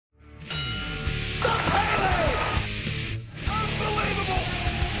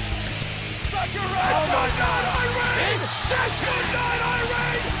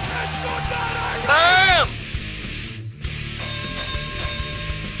Bam!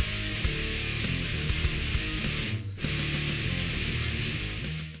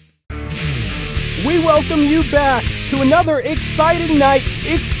 We welcome you back to another exciting night.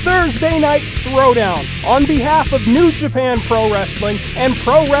 It's Thursday Night Throwdown. On behalf of New Japan Pro Wrestling and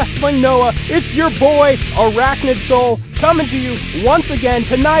Pro Wrestling Noah, it's your boy, Arachnid Soul, coming to you once again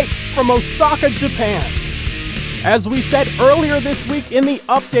tonight from Osaka, Japan. As we said earlier this week in the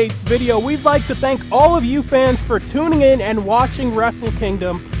updates video, we'd like to thank all of you fans for tuning in and watching Wrestle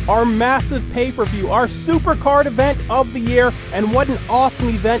Kingdom, our massive pay-per-view, our supercard event of the year, and what an awesome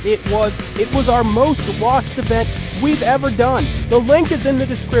event it was. It was our most watched event we've ever done. The link is in the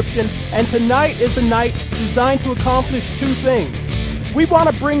description, and tonight is a night designed to accomplish two things. We want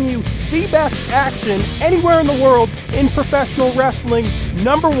to bring you the best action anywhere in the world in professional wrestling,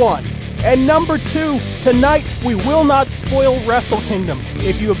 number one. And number two, tonight we will not spoil Wrestle Kingdom.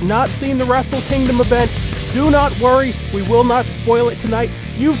 If you have not seen the Wrestle Kingdom event, do not worry, we will not spoil it tonight.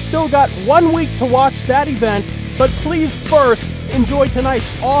 You've still got 1 week to watch that event, but please first enjoy tonight's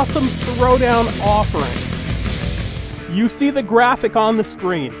awesome Throwdown offering. You see the graphic on the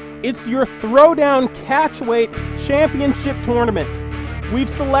screen. It's your Throwdown Catchweight Championship Tournament. We've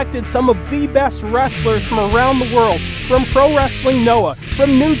selected some of the best wrestlers from around the world, from Pro Wrestling Noah,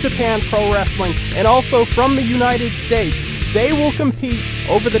 from New Japan Pro Wrestling, and also from the United States. They will compete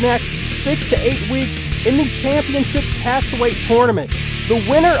over the next 6 to 8 weeks in the Championship Catchweight Tournament. The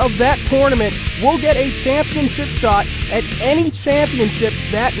winner of that tournament will get a championship shot at any championship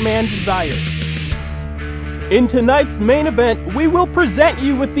that man desires. In tonight's main event, we will present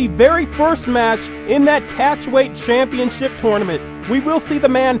you with the very first match in that Catchweight Championship Tournament. We will see the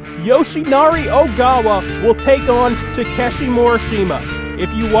man Yoshinari Ogawa will take on Takeshi Morishima.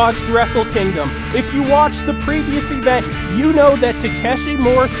 If you watched Wrestle Kingdom, if you watched the previous event, you know that Takeshi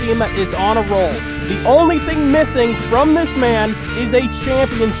Morishima is on a roll. The only thing missing from this man is a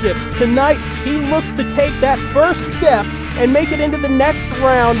championship. Tonight, he looks to take that first step and make it into the next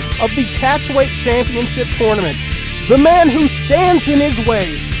round of the Catchweight Championship Tournament. The man who stands in his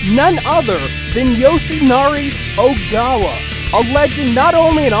way, none other than Yoshinari Ogawa, a legend not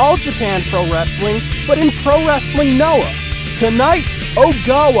only in All Japan Pro Wrestling, but in Pro Wrestling Noah. Tonight,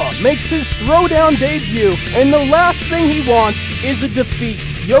 Ogawa makes his Throwdown debut, and the last thing he wants is a defeat.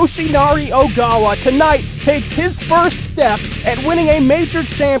 Yoshinari Ogawa tonight takes his first step at winning a major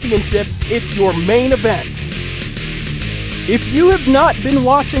championship. It's your main event. If you have not been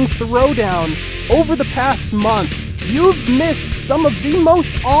watching Throwdown over the past month, you've missed some of the most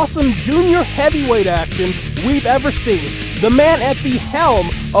awesome junior heavyweight action we've ever seen. The man at the helm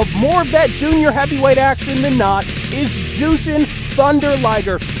of more of that junior heavyweight action than not is Jushin Thunder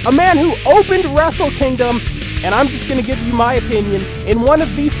Liger, a man who opened Wrestle Kingdom, and I'm just going to give you my opinion, in one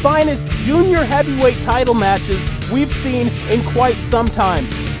of the finest junior heavyweight title matches we've seen in quite some time.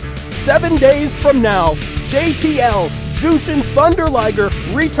 7 days from now, JTL, Jushin Thunder Liger,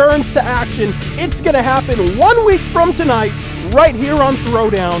 returns to action. It's going to happen 1 week from tonight, right here on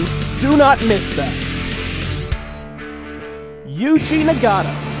Throwdown. Do not miss that. Yuji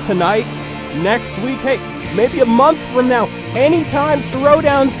Nagata, tonight, next week, hey, maybe a month from now, anytime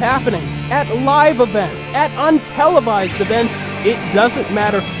Throwdown's happening, at live events, at untelevised events, it doesn't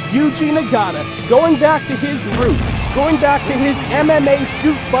matter. Yuji Nagata, going back to his roots, going back to his MMA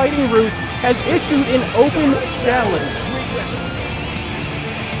shoot fighting roots, has issued an open challenge.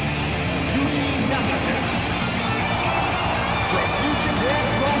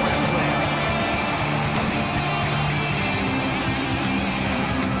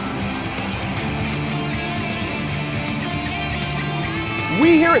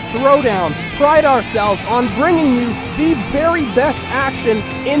 We here at Throwdown pride ourselves on bringing you the very best action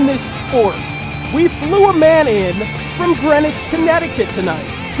in this sport. We flew a man in from Greenwich, Connecticut tonight.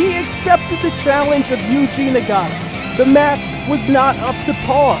 He accepted the challenge of Yuji Nagata. The match was not up to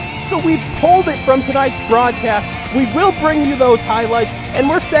par, so we've pulled it from tonight's broadcast. We will bring you those highlights, and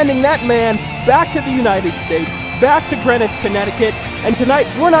we're sending that man back to the United States, back to Greenwich, Connecticut, and tonight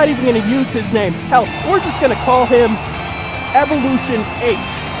we're not even going to use his name. Hell, we're just going to call him Evolution H.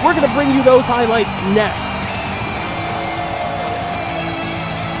 We're going to bring you those highlights next.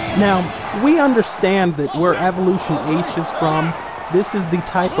 Now, we understand that where Evolution H is from, this is the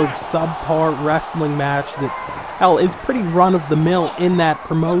type of subpar wrestling match that, hell, is pretty run-of-the-mill in that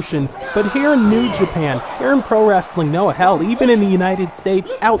promotion. But here in New Japan, here in Pro Wrestling Noah, hell, even in the United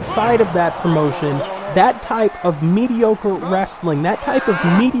States, outside of that promotion, that type of mediocre wrestling, that type of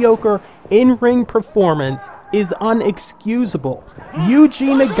mediocre in-ring performance is unexcusable.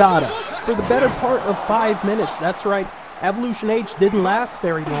 Yuji Nagata for the better part of 5 minutes. That's right, Evolution H didn't last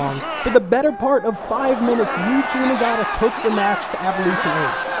very long. For the better part of 5 minutes, Yuji Nagata took the match to Evolution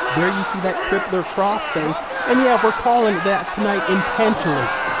H. There you see that crippler crossface, and yeah, we're calling it that tonight intentionally.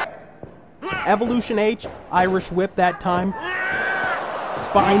 Evolution H, Irish whip that time.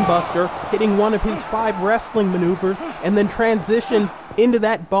 Spine buster, hitting one of his 5 wrestling maneuvers, and then transitioned into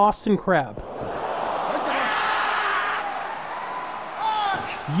that Boston Crab.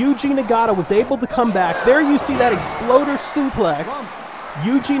 Yuji Nagata was able to come back. There you see that exploder suplex.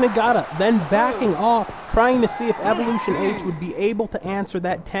 Yuji Nagata then backing off, trying to see if Evolution H would be able to answer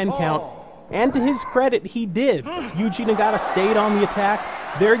that 10 count. And to his credit, he did. Yuji Nagata stayed on the attack.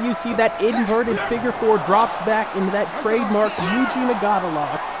 There you see that inverted figure 4 drops back into that trademark Yuji Nagata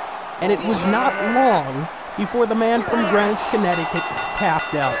lock. And it was not long before the man from Greenwich, Connecticut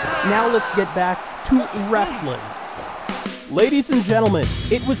tapped out. Now let's get back to wrestling. Ladies and gentlemen,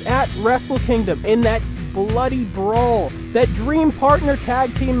 it was at Wrestle Kingdom in that bloody brawl, that dream partner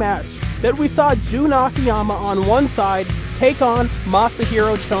tag team match, that we saw Jun Akiyama on one side take on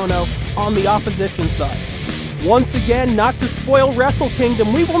Masahiro Chono on the opposition side. Once again, not to spoil Wrestle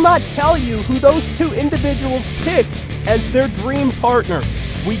Kingdom, we will not tell you who those 2 individuals picked as their dream partners.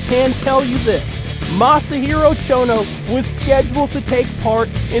 We can tell you this. Masahiro Chono was scheduled to take part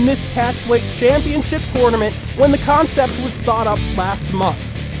in this Catchweight Championship tournament when the concept was thought up last month.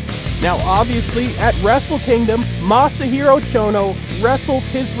 Now obviously, at Wrestle Kingdom, Masahiro Chono wrestled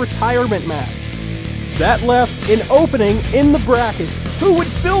his retirement match. That left an opening in the brackets. Who would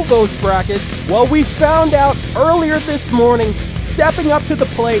fill those brackets? Well, we found out earlier this morning, stepping up to the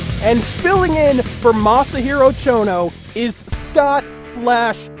plate and filling in for Masahiro Chono is Scott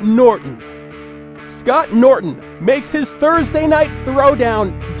Flash Norton. Scott Norton makes his Thursday Night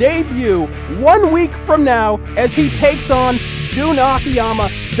Throwdown debut 1 week from now as he takes on Jun Akiyama.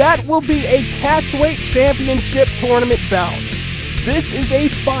 That will be a Catchweight Championship tournament bout. This is a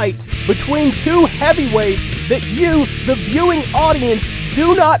fight between 2 heavyweights that you, the viewing audience,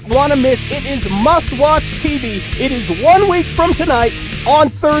 do not want to miss. It is must-watch TV. It is 1 week from tonight on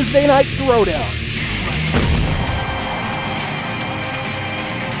Thursday Night Throwdown.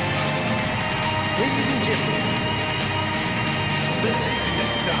 Ladies and gentlemen, this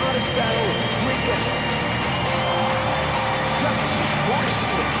is the hottest battle of Great Wrestling.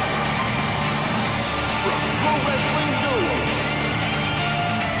 Morishima from Pro Wrestling Noah.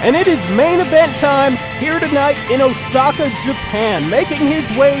 And it is main event time here tonight in Osaka, Japan. Making his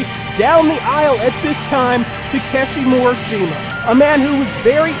way down the aisle at this time, Takeshi Morishima. A man who was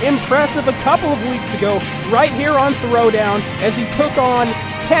very impressive a couple of weeks ago, right here on Throwdown, as he took on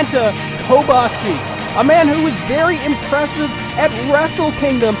Kenta Kobashi. A man who was very impressive at Wrestle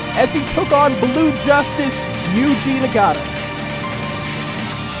Kingdom as he took on Blue Justice, Yuji Nagata.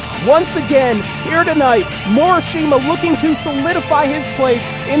 Once again, here tonight, Morishima looking to solidify his place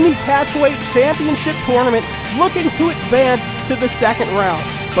in the Catchweight Championship Tournament, looking to advance to the second round.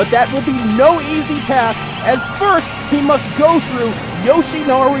 But that will be no easy task, as first he must go through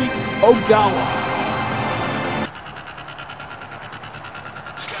Yoshinari Ogawa.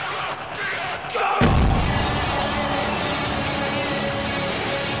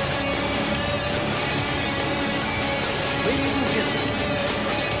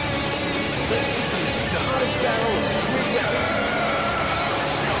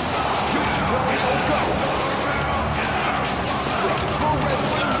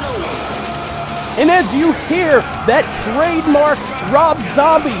 And as you hear that trademark Rob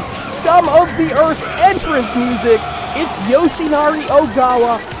Zombie, Scum of the Earth entrance music, it's Yoshinari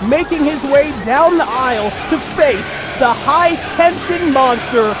Ogawa making his way down the aisle to face the high-tension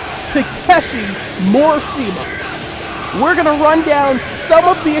monster, Takeshi Morishima. We're going to run down some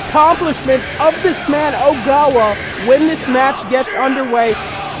of the accomplishments of this man Ogawa when this match gets underway.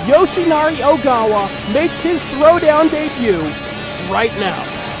 Yoshinari Ogawa makes his Throwdown debut right now.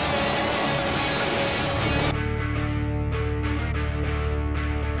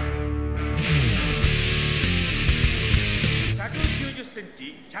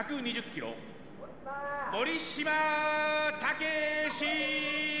 Morishima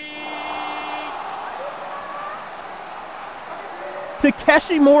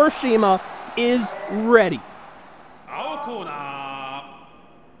Takeshi Morishima is ready. 青コーナ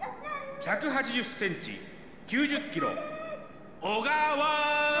ー180センチ90キロ小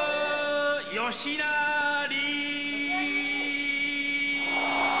川義成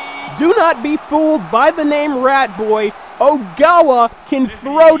Do not be fooled by the name Rat Boy. Ogawa can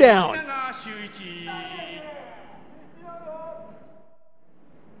throw down.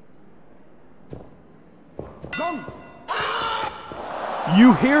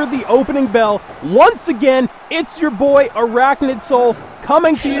 You hear the opening bell. Once again, it's your boy Arachnid Soul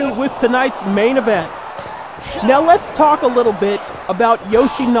coming to you with tonight's main event. Now let's talk a little bit about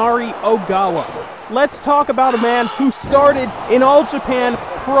Yoshinari Ogawa. Let's talk about a man who started in All Japan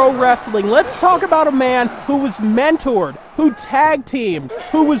Pro Wrestling. Let's talk about a man who was mentored, who tag teamed,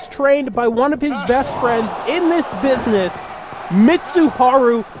 who was trained by one of his best friends in this business,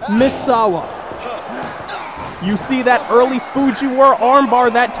 Mitsuharu Misawa. You see that early Fujiwara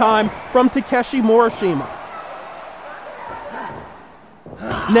armbar that time from Takeshi Morishima.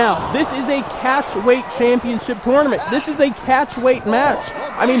 Now, this is a catchweight championship tournament. This is a catchweight match.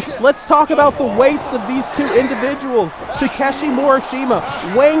 I mean, let's talk about the weights of these two individuals. Takeshi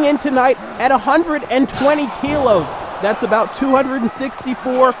Morishima weighing in tonight at 120 kilos. That's about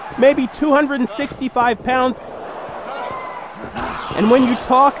 264, maybe 265 pounds. And when you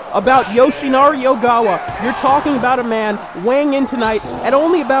talk about Yoshinari Ogawa, you're talking about a man weighing in tonight at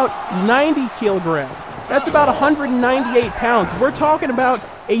only about 90 kilograms. That's about 198 pounds. We're talking about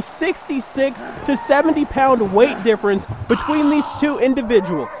a 66 to 70 pound weight difference between these two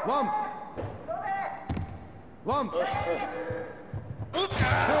individuals.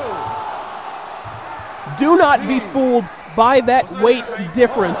 Do not be fooled by that weight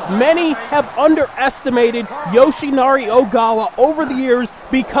difference. Many have underestimated Yoshinari Ogawa over the years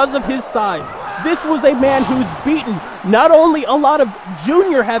because of his size. This was a man who's beaten not only a lot of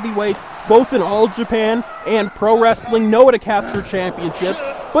junior heavyweights, both in All Japan and Pro Wrestling Noah to capture championships,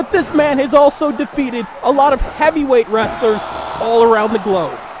 but this man has also defeated a lot of heavyweight wrestlers all around the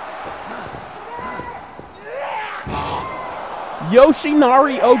globe.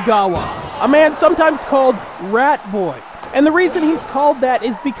 Yoshinari Ogawa, a man sometimes called Rat Boy. And the reason he's called that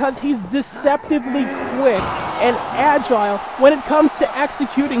is because he's deceptively quick and agile when it comes to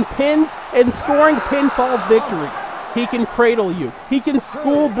executing pins and scoring pinfall victories. He can cradle you. He can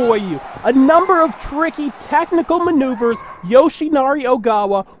schoolboy you. A number of tricky technical maneuvers Yoshinari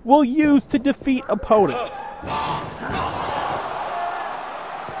Ogawa will use to defeat opponents.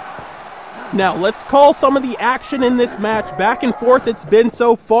 Now, let's call some of the action in this match back and forth it's been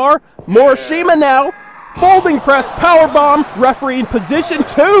so far. Morishima now. Folding press powerbomb, referee in position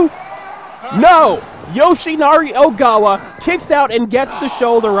 2. No! Yoshinari Ogawa kicks out and gets the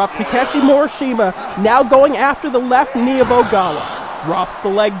shoulder up. Takeshi Morishima now going after the left knee of Ogawa. Drops the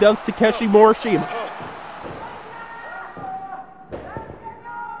leg, does Takeshi Morishima.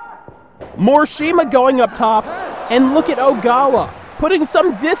 Morishima going up top, and look at Ogawa, putting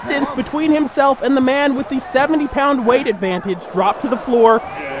some distance between himself and the man with the 70-pound weight advantage. Drop to the floor.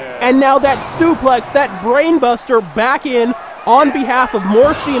 And now that suplex, that brainbuster back in on behalf of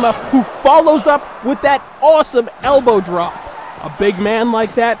Morishima, who follows up with that awesome elbow drop. A big man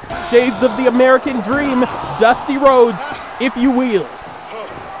like that, shades of the American dream, Dusty Rhodes, if you will.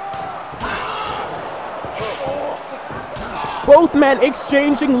 Both men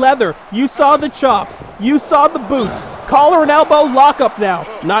exchanging leather. You saw the chops. You saw the boots. Collar and elbow lockup now.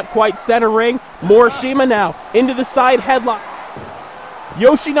 Not quite center ring. Morishima now into the side headlock.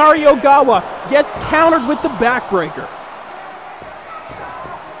 Yoshinari Ogawa gets countered with the backbreaker.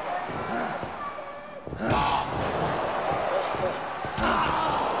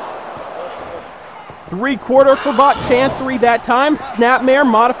 Three-quarter cravat chancery that time, snapmare,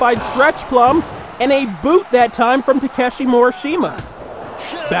 modified stretch plum, and a boot that time from Takeshi Morishima.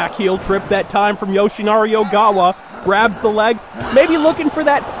 Back heel trip that time from Yoshinari Ogawa. Grabs the legs, maybe looking for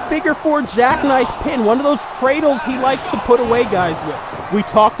that figure 4 jackknife pin, one of those cradles he likes to put away guys with. We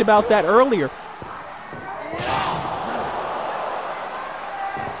talked about that earlier.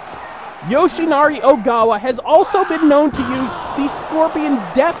 Yoshinari Ogawa has also been known to use the Scorpion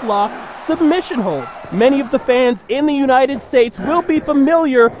Deathlock submission hold. Many of the fans in the United States will be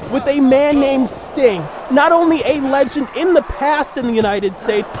familiar with a man named Sting. Not only a legend in the past in the United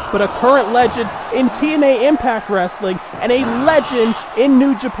States, but a current legend in TNA Impact Wrestling and a legend in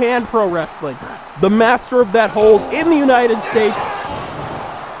New Japan Pro Wrestling. The master of that hold in the United States.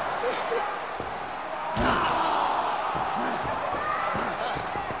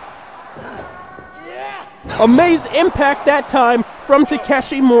 Amazing impact that time from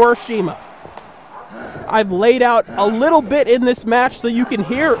Takeshi Morishima. I've laid out a little bit in this match so you can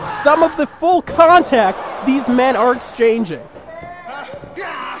hear some of the full contact these men are exchanging.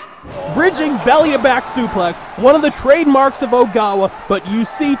 Bridging belly-to-back suplex, one of the trademarks of Ogawa, but you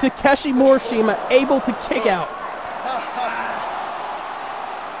see Takeshi Morishima able to kick out.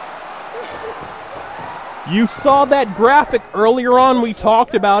 You saw that graphic earlier on, we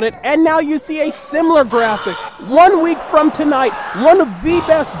talked about it, and now you see a similar graphic 1 week from tonight, one of the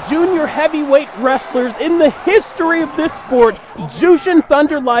best junior heavyweight wrestlers in the history of this sport, Jushin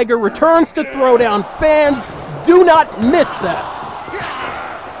Thunder Liger, returns to Throwdown. Fans, do not miss that.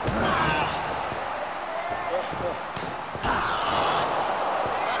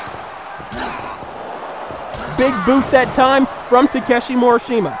 Big boot that time from Takeshi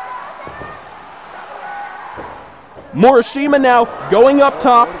Morishima. Morishima now going up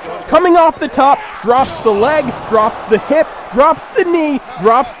top, coming off the top, drops the leg, drops the hip, drops the knee,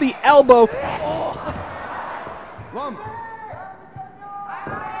 drops the elbow. 1,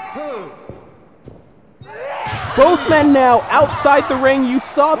 2. Both men now outside the ring. You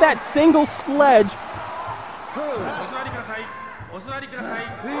saw that single sledge.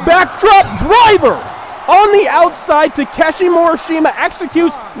 Backdrop driver! On the outside, Takeshi Morishima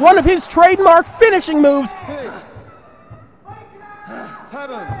executes one of his trademark finishing moves. 6,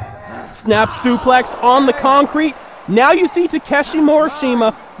 7. Snap suplex on the concrete. Now you see Takeshi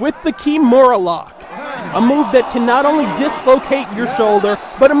Morishima with the Kimura lock. A move that can not only dislocate your shoulder,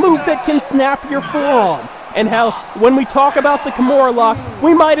 but a move that can snap your forearm. And hell, when we talk about the Kimura lock,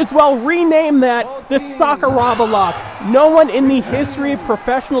 we might as well rename that the Sakuraba lock. No one in the history of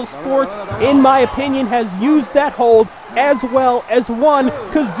professional sports, in my opinion, has used that hold as well as one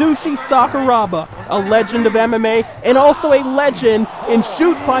Kazushi Sakuraba, a legend of MMA and also a legend in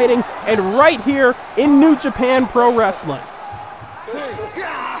shoot fighting and right here in New Japan Pro Wrestling.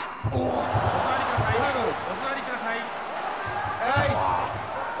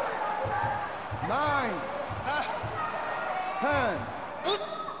 9, 10.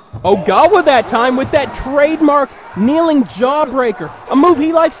 Ogawa that time with that trademark kneeling jawbreaker, a move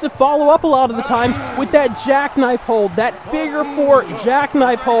he likes to follow up a lot of the time with that jackknife hold, that figure 4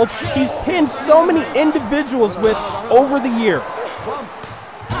 jackknife hold he's pinned so many individuals with over the years.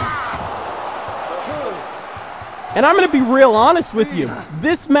 And I'm going to be real honest with you,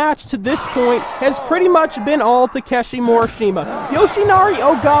 this match to this point has pretty much been all Takeshi Morishima. Yoshinari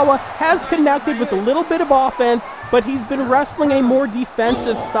Ogawa has connected with a little bit of offense, but he's been wrestling a more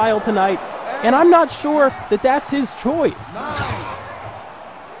defensive style tonight, and I'm not sure that that's his choice.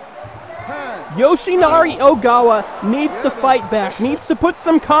 Yoshinari Ogawa needs to fight back, needs to put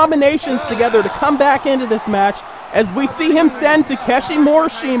some combinations together to come back into this match, as we see him send Takeshi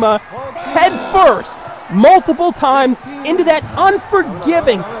Morishima head first multiple times into that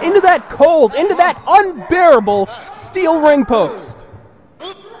unforgiving, into that cold, into that unbearable steel ring post.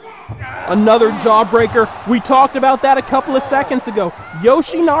 Another jawbreaker. We talked about that a couple of seconds ago.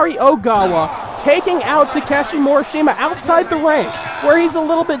 Yoshinari Ogawa taking out Takeshi Morishima outside the ring, where he's a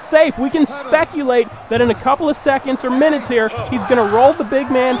little bit safe. We can speculate that in a couple of seconds or minutes here, he's going to roll the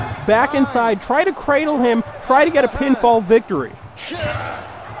big man back inside, try to cradle him, try to get a pinfall victory.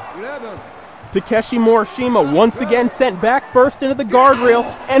 11. Takeshi Morishima once again sent back first into the guardrail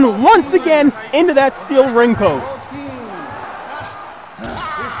and once again into that steel ring post. 15.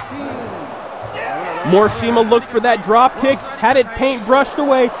 Morishima looked for that drop kick, had it paint brushed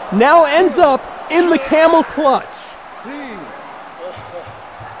away, now ends up in the camel clutch. 3,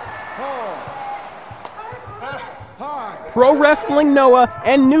 4, 5. Pro Wrestling Noah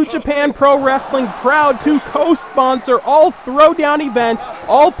and New Japan Pro Wrestling proud to co-sponsor all Throwdown events,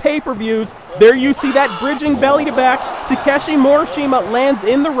 all pay-per-views. There you see that bridging belly to back. Takeshi Morishima lands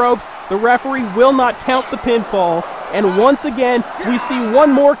in the ropes. The referee will not count the pinfall. And once again, we see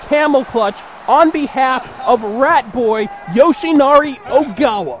one more camel clutch on behalf of Rat Boy Yoshinari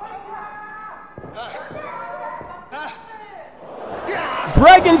Ogawa.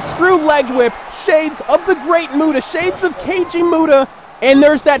 Dragon screw leg whip, shades of the great Muta, shades of Keiji Muta, and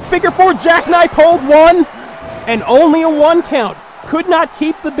there's that figure 4 jackknife hold, 1, and only a 1 count. Could not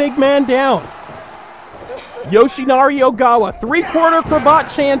keep the big man down. Yoshinari Ogawa, 3/4 cravat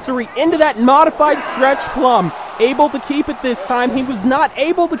chancery into that modified stretch plum. Able to keep it this time. He was not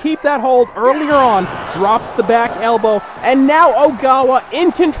able to keep that hold earlier on. Drops the back elbow, and now Ogawa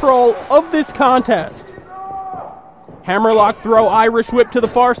in control of this contest. Hammerlock throw, Irish whip to the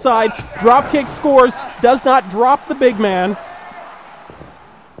far side. Dropkick scores, does not drop the big man.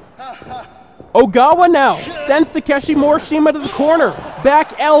 Ogawa now sends Takeshi Morishima to the corner.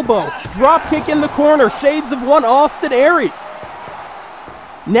 Back elbow, dropkick in the corner, shades of one Austin Aries.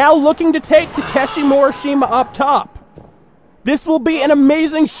 Now looking to take Takeshi Morishima up top. This will be an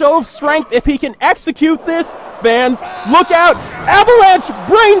amazing show of strength if he can execute this. Fans, look out! Avalanche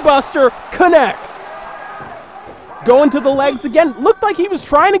Brainbuster connects. Going to the legs again. Looked like he was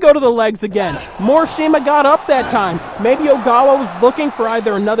trying to go to the legs again. Morishima got up that time. Maybe Ogawa was looking for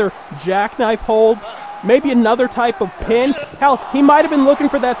either another jackknife hold Maybe another type of pin. Hell, he might have been looking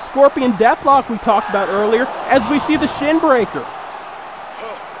for that Scorpion Deathlock we talked about earlier, as we see the shin breaker.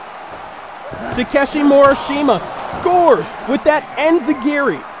 Takeshi Morishima scores with that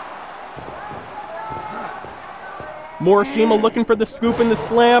enziguri. Morishima looking for the scoop and the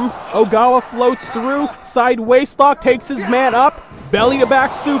slam. Ogawa floats through, side waistlock, takes his man up, belly to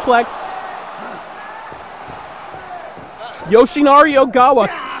back suplex. Yoshinari Ogawa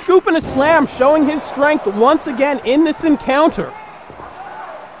scoop and a slam, showing his strength once again in this encounter.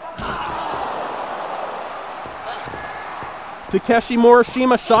 Takeshi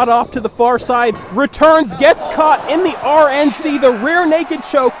Morishima shot off to the far side, returns, gets caught in the RNC, the rear naked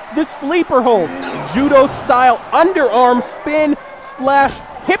choke, the sleeper hold. Judo style underarm spin slash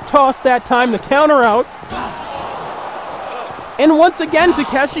hip toss that time, the counter out. And once again,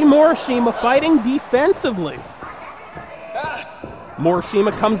 Takeshi Morishima fighting defensively.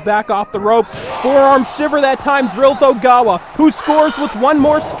 Morishima comes back off the ropes, forearm shiver that time, drills Ogawa, who scores with one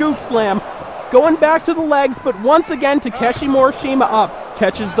more scoop slam. Going back to the legs, but once again, Takeshi Morishima up.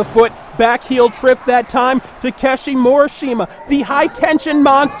 Catches the foot, back heel trip that time. Takeshi Morishima, the high-tension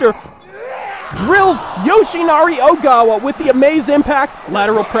monster, drills Yoshinari Ogawa with the Amaze Impact.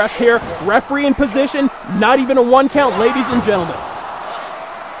 Lateral press here, referee in position, not even a 1 count, ladies and gentlemen.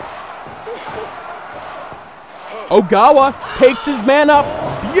 Ogawa takes his man up,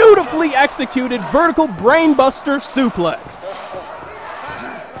 beautifully executed vertical brainbuster suplex.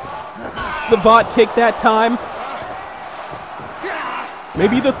 Savate kick that time.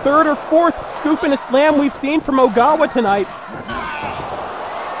 Maybe the third or fourth scoop and a slam we've seen from Ogawa tonight.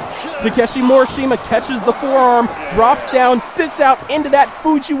 Takeshi Morishima catches the forearm, drops down, sits out into that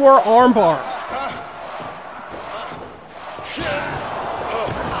Fujiwara armbar.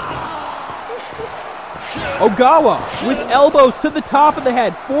 Ogawa with elbows to the top of the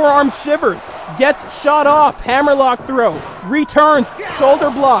head, forearm shivers, gets shot off, hammerlock throw, returns,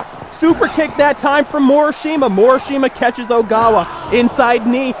 shoulder block, super kick that time from Morishima. Morishima catches Ogawa, inside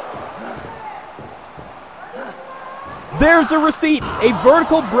knee. There's a receipt, a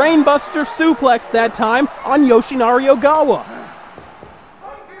vertical brainbuster suplex that time on Yoshinari Ogawa.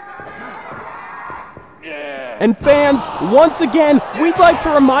 And fans, once again, we'd like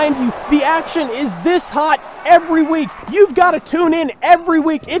to remind you, the action is this hot every week. You've got to tune in every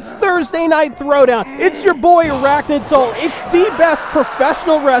week. It's Thursday Night Throwdown. It's your boy Arachnid Soul. It's the best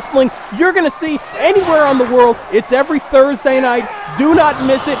professional wrestling you're going to see anywhere on the world. It's every Thursday night. Do not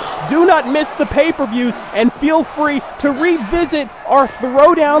miss it. Do not miss the pay-per-views, and feel free to revisit our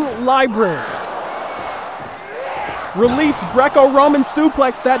Throwdown library. Release Greco-Roman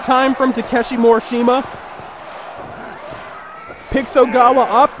suplex that time from Takeshi Morishima. Picks Ogawa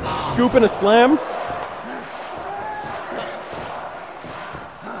up, scoop and a slam.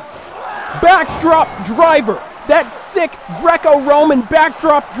 Backdrop driver, that sick Greco-Roman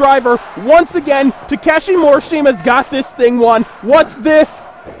backdrop driver. Once again, Takeshi Morishima's got this thing won. What's this?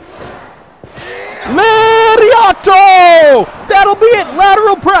 Lariato! That'll be it,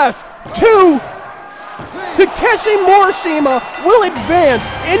 lateral press. 2. Takeshi Morishima will advance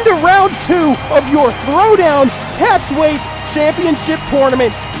into round 2 of your Throwdown Catchweight Championship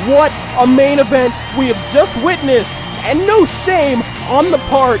Tournament. What a main event we have just witnessed, and no shame on the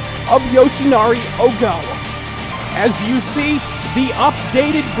part of Yoshinari Ogawa. As you see, the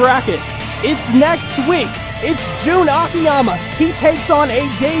updated brackets. It's next week. It's Jun Akiyama. He takes on a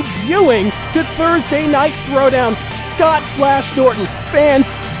debuting to Thursday Night Throwdown, Scott Flash Norton. Fans,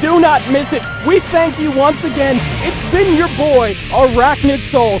 do not miss it. We thank you once again. It's been your boy, Arachnid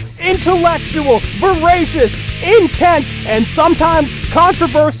Soul. Intellectual, voracious, intense, and sometimes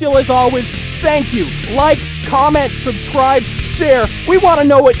controversial as always. Thank you. Like, comment, subscribe, share. We want to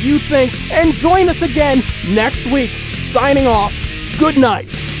know what you think. And join us again next week. Signing off. Good night.